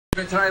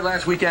Tonight,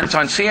 last weekend, it's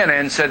on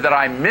CNN, said that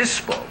I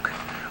misspoke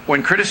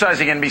when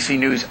criticizing NBC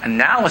News'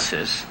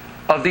 analysis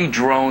of the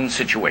drone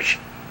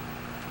situation.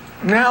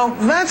 Now,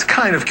 that's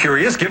kind of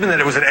curious, given that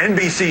it was an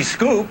NBC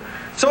scoop.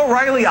 So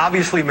Oreilly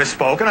obviously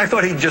misspoke, and I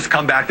thought he'd just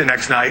come back the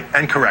next night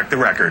and correct the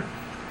record.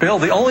 Bill,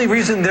 the only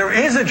reason there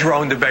is a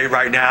drone debate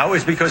right now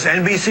is because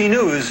NBC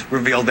News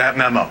revealed that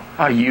memo.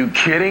 Are you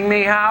kidding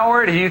me,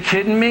 Howard? Are you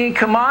kidding me?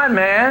 Come on,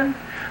 man.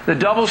 The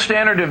double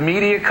standard of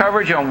media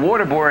coverage on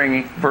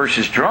waterboarding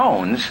versus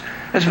drones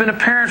has been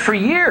apparent for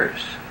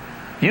years.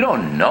 You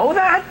don't know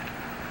that?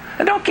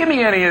 And don't give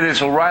me any of this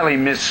Oreilly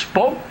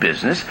misspoke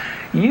business.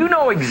 You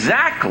know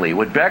exactly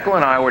what Beckel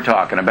and I were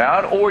talking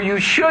about, or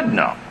you should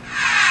know.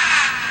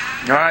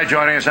 All right,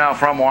 joining us now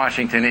from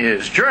Washington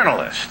is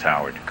journalist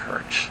Howard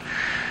Kurtz.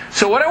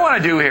 So what I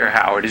want to do here,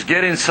 Howard, is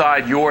get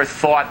inside your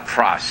thought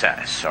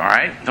process, all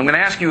right? I'm going to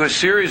ask you a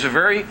series of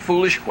very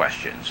foolish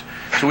questions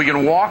so we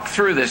can walk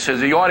through this so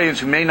the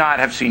audience who may not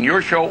have seen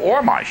your show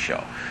or my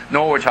show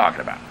know what we're talking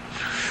about.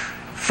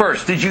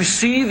 First, did you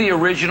see the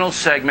original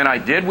segment I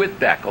did with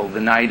Beckel the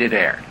night it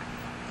aired?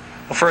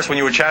 Well, first, when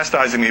you were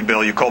chastising me,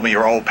 Bill, you called me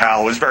your old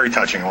pal. It was very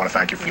touching. I want to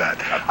thank you for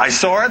that. I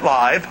saw it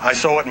live. I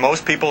saw what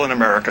most people in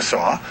America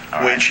saw,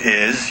 which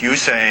is you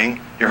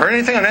saying, you heard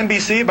anything on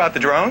NBC about the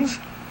drones?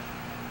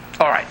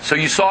 All right, so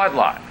you saw it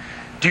live.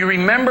 Do you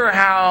remember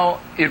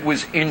how it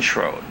was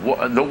introed?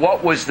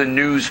 What was the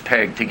news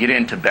peg to get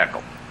into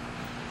Beckel?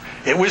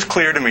 It was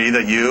clear to me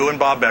that you and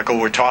Bob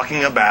Beckel were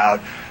talking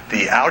about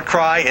the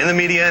outcry in the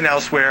media and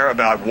elsewhere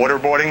about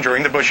waterboarding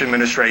during the Bush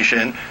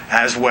administration,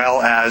 as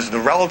well as the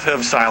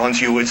relative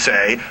silence, you would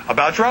say,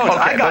 about drones.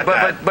 Okay, I got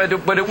that.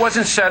 But it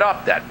wasn't set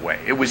up that way.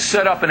 It was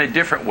set up in a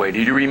different way.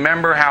 Do you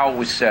remember how it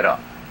was set up?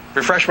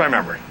 Refresh my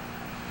memory.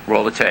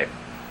 Roll the tape.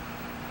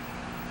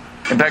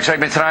 In the next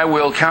segment tonight,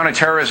 will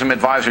counterterrorism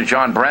advisor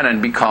John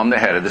Brennan become the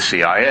head of the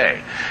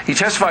CIA? He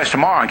testifies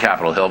tomorrow on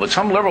Capitol Hill, but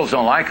some liberals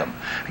don't like him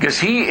because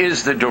he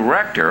is the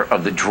director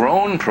of the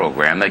drone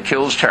program that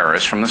kills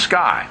terrorists from the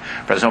sky.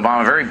 President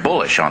Obama very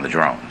bullish on the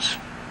drones.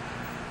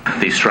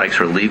 These strikes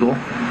are legal,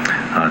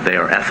 they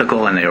are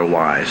ethical, and they are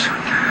wise.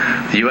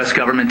 The U.S.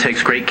 government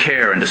takes great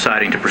care in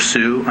deciding to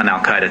pursue an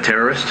al-Qaeda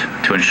terrorist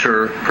to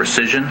ensure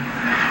precision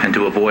and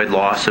to avoid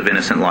loss of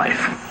innocent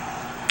life.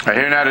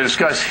 Here now to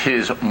discuss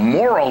his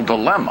moral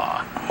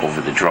dilemma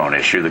over the drone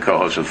issue, the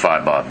co-host of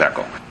 5, Bob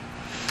Beckel.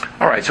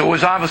 All right, so it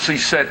was obviously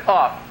set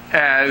up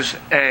as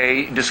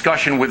a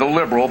discussion with a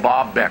liberal,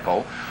 Bob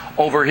Beckel,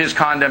 over his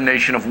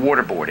condemnation of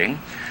waterboarding,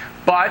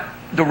 but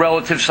the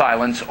relative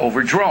silence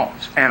over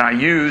drones. And I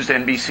used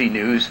NBC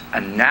News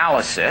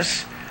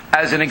analysis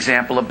as an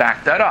example to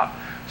back that up.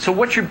 So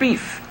what's your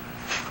beef?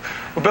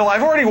 Well, Bill,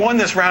 I've already won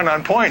this round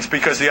on points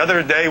because the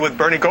other day with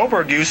Bernie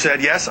Goldberg, you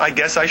said, yes, I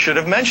guess I should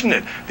have mentioned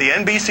it. The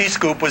NBC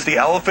scoop was the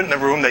elephant in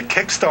the room that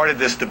kick-started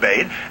this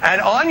debate. And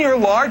on your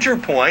larger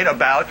point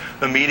about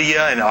the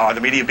media and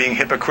the media being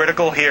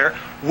hypocritical here,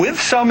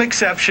 with some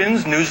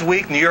exceptions,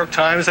 Newsweek, New York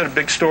Times had a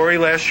big story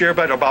last year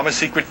about Obama's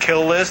secret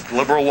kill list,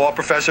 liberal law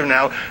professor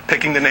now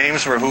picking the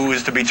names for who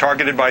is to be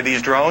targeted by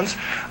these drones.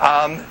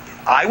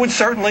 I would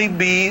certainly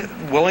be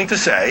willing to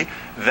say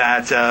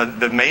that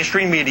the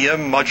mainstream media,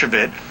 much of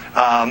it,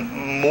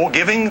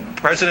 giving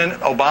President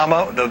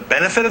Obama the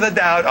benefit of the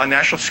doubt on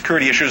national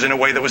security issues in a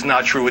way that was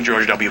not true with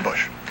George W.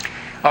 Bush.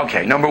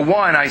 Okay, number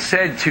one, I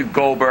said to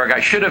Goldberg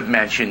I should have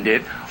mentioned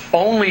it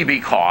only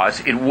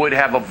because it would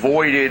have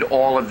avoided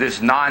all of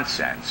this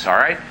nonsense, all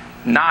right?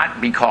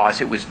 Not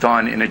because it was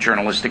done in a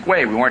journalistic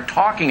way. We weren't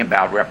talking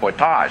about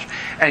reportage.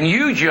 And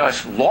you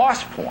just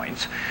lost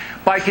points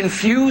by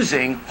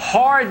confusing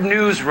hard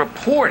news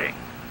reporting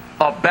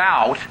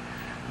about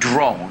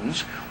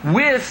drones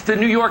with the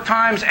New York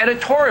Times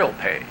editorial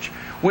page,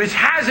 which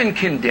hasn't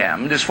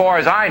condemned, as far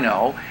as I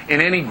know,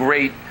 in any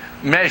great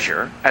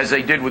measure, as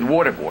they did with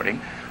waterboarding,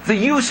 the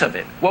use of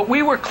it. What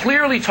we were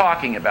clearly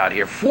talking about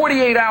here,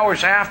 48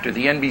 hours after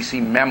the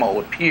NBC memo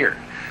appeared,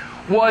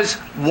 was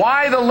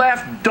why the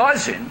left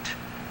doesn't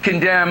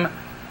condemn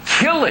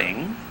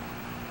killing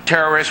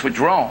terrorists with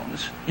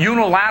drones,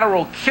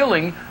 unilateral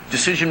killing,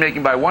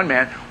 decision-making by one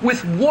man,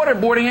 with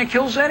waterboarding. It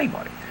kills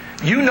anybody.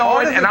 You know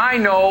it, and I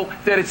know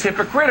that it's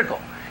hypocritical.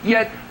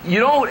 Yet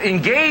you don't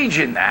engage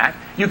in that.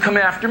 You come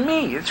after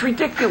me. It's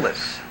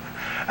ridiculous.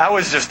 That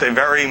was just a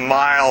very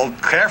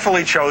mild,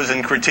 carefully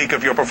chosen critique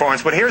of your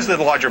performance. But here's the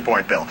larger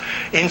point, Bill.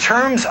 In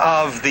terms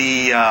of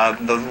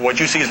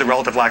what you see as the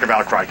relative lack of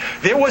outcry,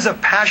 there was a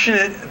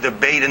passionate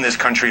debate in this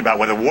country about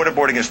whether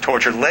waterboarding is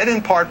torture, led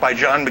in part by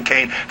John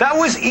McCain. That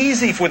was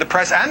easy for the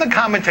press and the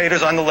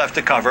commentators on the left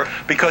to cover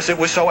because it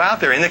was so out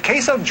there. In the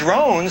case of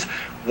drones,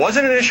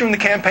 wasn't an issue in the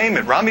campaign.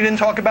 Mitt Romney didn't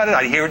talk about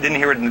it. Didn't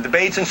hear it in the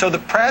debates. And so the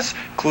press,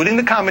 including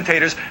the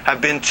commentators, have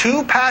been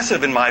too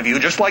passive, in my view,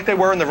 just like they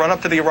were in the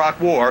run-up to the Iraq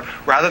War,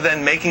 rather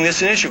than making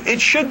this an issue.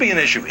 It should be an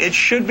issue. It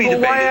should be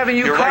debated. Why haven't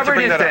you covered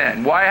it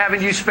then? Up. Why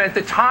haven't you spent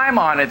the time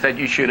on it that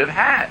you should have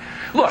had?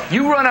 Look,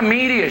 you run a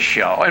media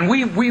show, and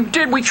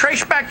we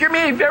traced back your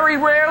media. Very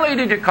rarely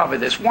did you cover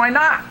this. Why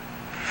not?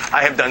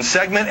 I have done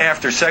segment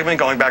after segment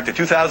going back to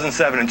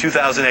 2007 and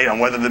 2008 on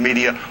whether the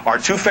media are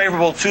too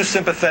favorable, too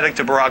sympathetic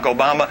to Barack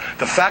Obama.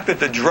 The fact that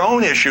the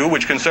drone issue,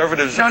 which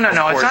conservatives No, of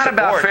course it's not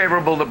about support,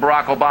 favorable to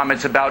Barack Obama.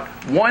 It's about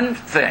one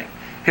thing: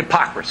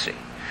 hypocrisy.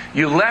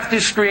 You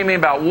leftists screaming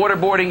about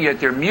waterboarding, yet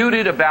they're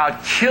muted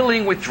about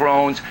killing with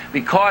drones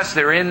because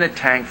they're in the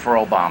tank for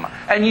Obama.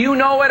 And you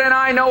know it, and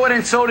I know it,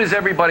 and so does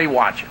everybody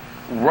watching.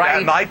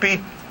 Right?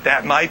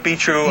 That might be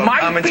true of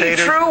commentators.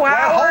 Be true,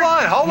 Howard.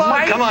 Well, hold on.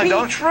 Might Come on, be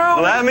don't.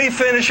 True. Let me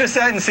finish a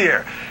sentence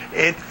here.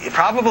 It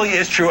probably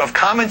is true of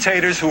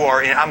commentators who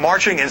are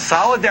marching in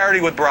solidarity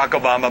with Barack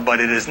Obama, but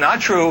it is not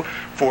true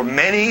for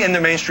many in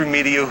the mainstream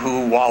media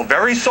who, while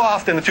very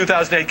soft in the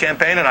 2008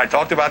 campaign, and I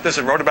talked about this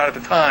and wrote about it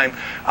at the time,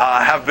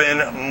 have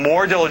been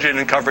more diligent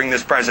in covering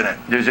this president.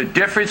 There's a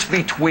difference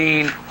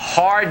between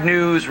hard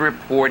news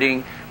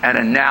reporting and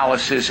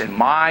analysis, and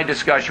my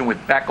discussion with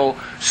Beckel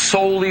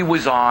solely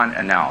was on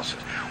analysis.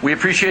 We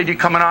appreciate you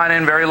coming on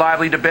in. Very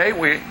lively debate.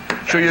 We're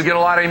sure you'll get a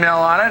lot of email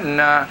on it, and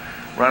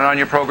run it on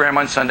your program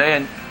on Sunday,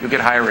 and you'll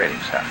get higher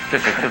ratings.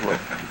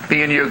 Just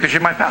being you, because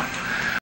you're my pal.